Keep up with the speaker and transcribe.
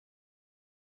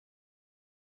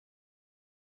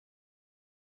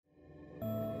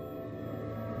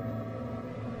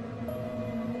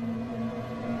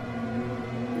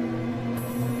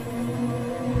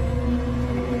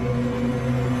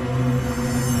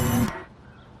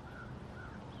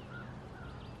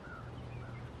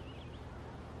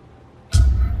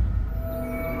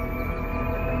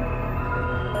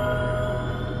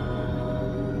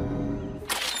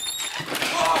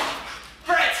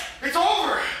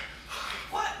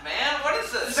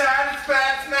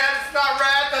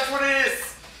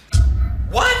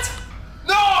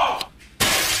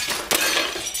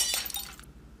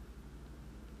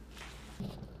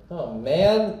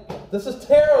This is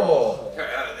terrible.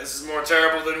 This is more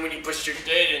terrible than when you pushed your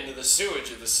data into the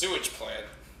sewage of the sewage plant.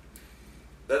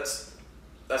 That's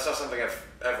not something I've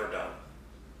ever done.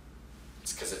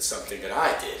 It's because it's something that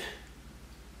I did.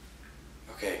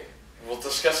 Okay, we'll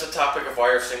discuss the topic of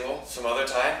why you're single some other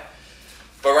time.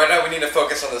 But right now we need to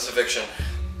focus on this eviction.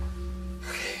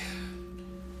 Okay.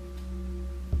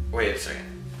 Wait a second.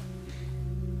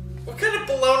 What kind of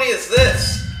baloney is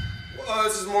this? Well,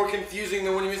 this is more confusing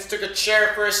than when you mistook a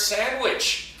chair for a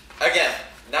sandwich. Again,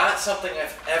 not something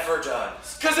I've ever done.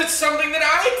 Because it's something that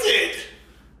I did.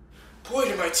 Boy,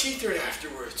 did my teeth hurt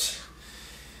afterwards.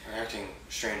 You're acting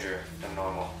stranger than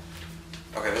normal.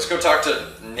 Okay, let's go talk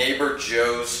to neighbor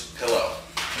Joe's pillow.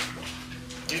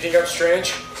 Do you think I'm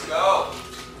strange? Let's go.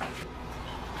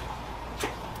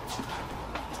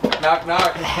 Knock,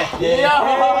 knock.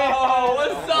 Yo,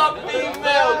 what's up,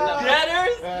 female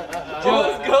getters?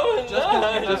 What's going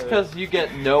on? Just because you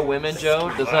get no women, Joe,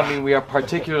 does not mean we are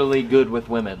particularly good with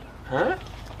women. Huh?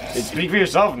 Speak for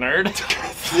yourself, nerd.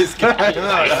 This guy.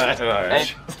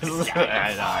 Alright.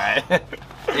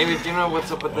 Amy, do you know what's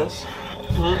up with this?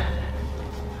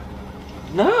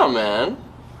 No, man.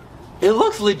 It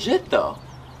looks legit, though.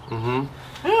 Mm-hmm.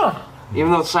 Yeah.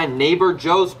 Even though it's signed Neighbor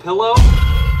Joe's Pillow?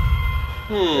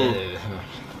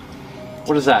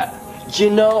 What is that? You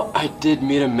know, I did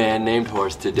meet a man named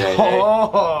Horse today.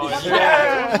 Oh, yeah. What does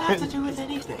that have to do with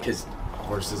anything? Because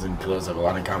horses and pillows have a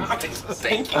lot in common.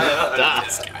 Thank you.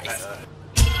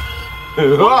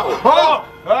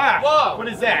 Whoa! What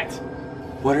is that?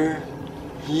 What are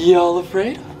y'all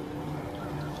afraid of?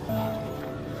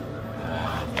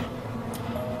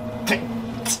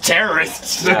 It's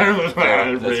terrorists.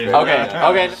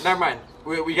 Okay, never mind.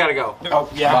 We gotta go. Oh,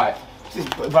 yeah. Bye.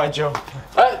 Bye, Joe.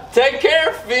 Take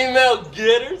care, female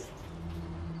getters.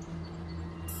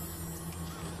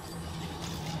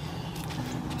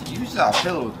 Use that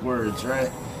pillow with words, right?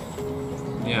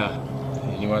 Yeah.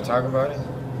 You want to talk about it?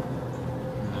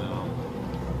 No.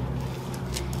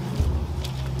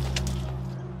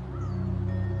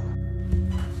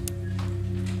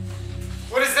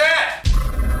 What is that?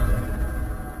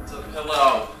 It's a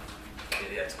pillow.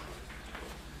 Idiot.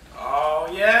 Oh,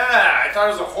 yeah. I thought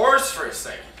it was a horse for a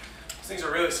second. These things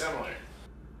are really similar.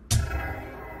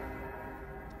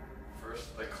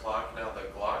 First the clock, now the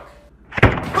Glock.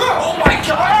 Oh my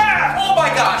god! Oh my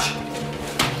gosh!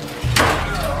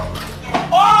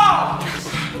 Oh!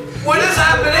 What is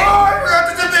happening? Oh, I forgot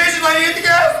the temptation lady at the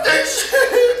gas station.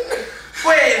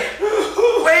 Wait,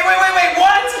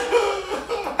 what?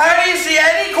 How do you see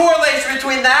any correlation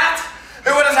between that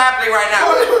and what is happening right now?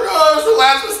 I don't know. It was the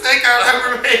last mistake I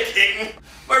remember making.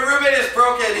 My roommate is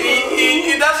broken.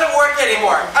 He doesn't work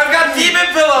anymore. I've got demon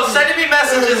pillows sending me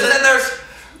messages, and then there's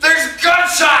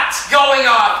gunshots going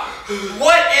off.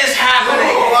 What is happening?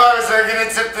 Oh, I was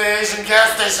gonna tip the Asian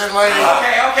gas station lady.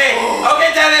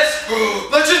 Okay, Dennis.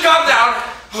 Let's just calm down.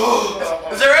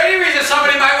 Is there any reason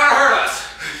somebody might want to hurt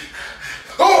us?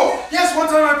 Oh, yes,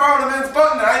 one time I borrowed a man's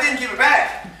button and I didn't give it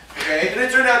back. Okay, and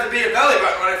it turned out to be a belly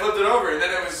button when I flipped it over, and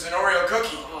then it was an Oreo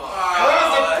cookie.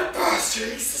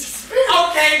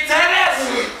 Okay,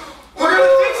 Dennis! We're gonna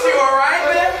fix you, alright,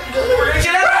 man? We're gonna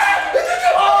get out of here!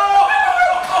 Oh!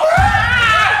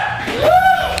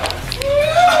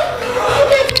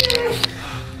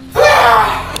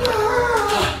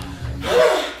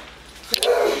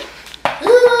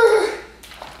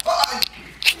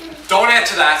 Don't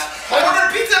answer that. I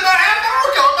ordered pizza about half an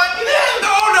hour ago. It might be there.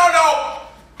 No.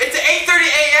 It's 8:30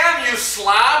 a.m., you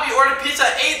slob. You ordered pizza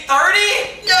at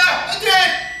 8:30? Yeah, I did.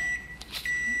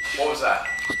 What was that?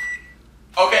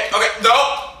 Okay,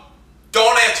 no.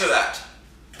 Don't answer that.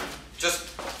 Just...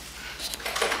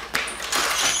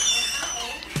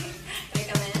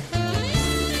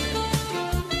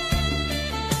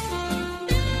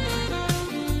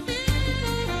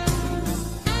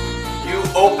 You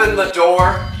open the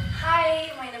door.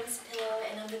 Hi, my name is Pillow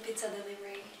and I'm the pizza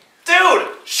delivery. Dude,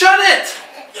 shut it!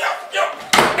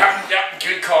 Yeah,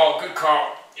 good call.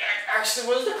 Yeah, actually,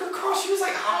 was it a good call? She was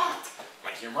like hot.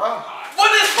 Like your mom hot.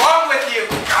 What is wrong with you?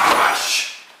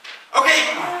 Gosh!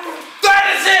 Okay, that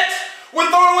is it!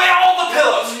 We're throwing away all the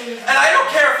pillows! And I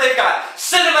don't care if they've got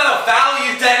sentimental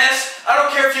value, Dennis! I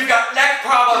don't care if you've got neck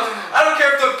problems! I don't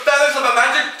care if the feathers of a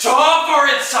magic dog are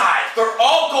inside! They're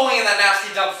all going in that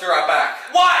nasty dumpster out back.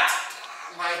 What?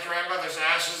 My grandmother's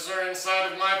ashes are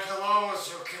inside of my pillow,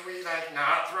 so can we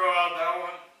not throw out that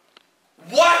one?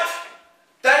 What?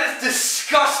 That is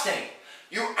disgusting!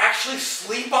 You actually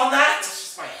sleep on that? It's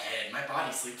just my head. My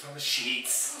body sleeps on the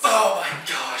sheets. Oh my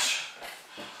gosh.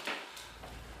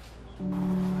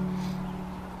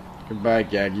 Goodbye,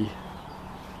 Gaggy.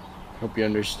 Hope you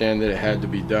understand that it had to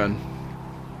be done.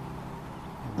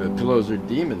 The pillows are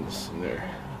demons, and they're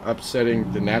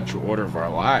upsetting the natural order of our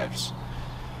lives.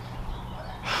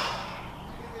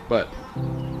 But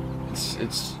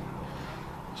it's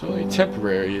only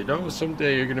temporary, you know?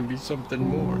 Someday you're gonna be something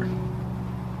more.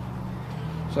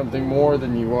 Something more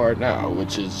than you are now,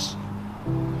 which is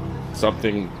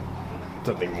something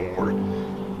more.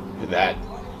 That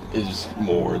is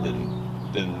more than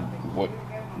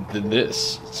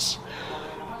this.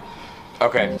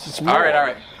 Okay. It's All more.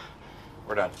 right.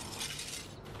 We're done.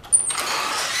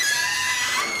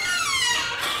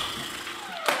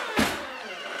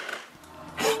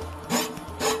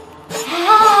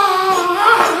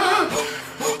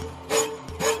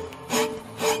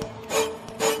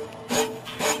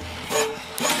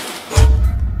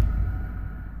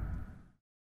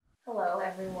 Hello,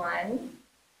 everyone.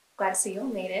 Glad to see you all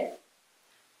made it.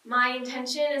 My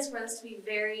intention is for this to be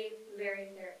very, very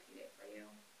therapeutic for you.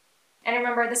 And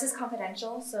remember, this is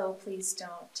confidential, so please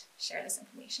don't share this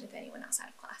information with anyone outside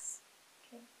of class.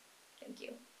 Okay? Thank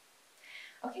you.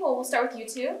 Okay, well, we'll start with you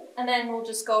two, and then we'll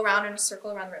just go around in a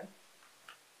circle around the room.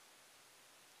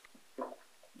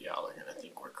 Y'all are gonna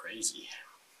think we're crazy.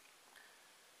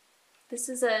 This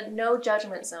is a no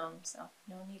judgment zone, so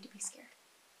no need to be scared.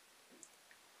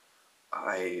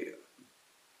 I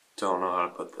don't know how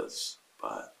to put this,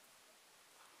 but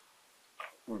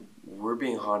we're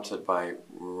being haunted by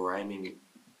rhyming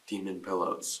demon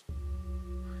pillows.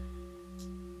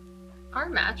 Our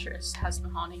mattress has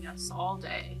been haunting us all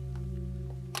day.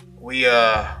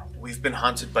 We've been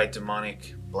haunted by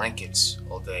demonic blankets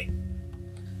all day.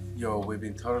 Yo, we've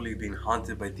been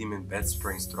haunted by demon bed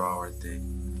springs throughout our day.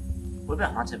 We've been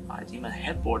haunted by a demon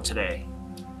headboard today.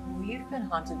 We've been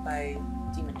haunted by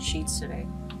demon sheets today.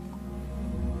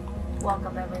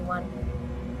 Welcome, everyone,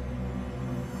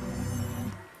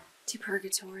 to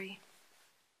Purgatory.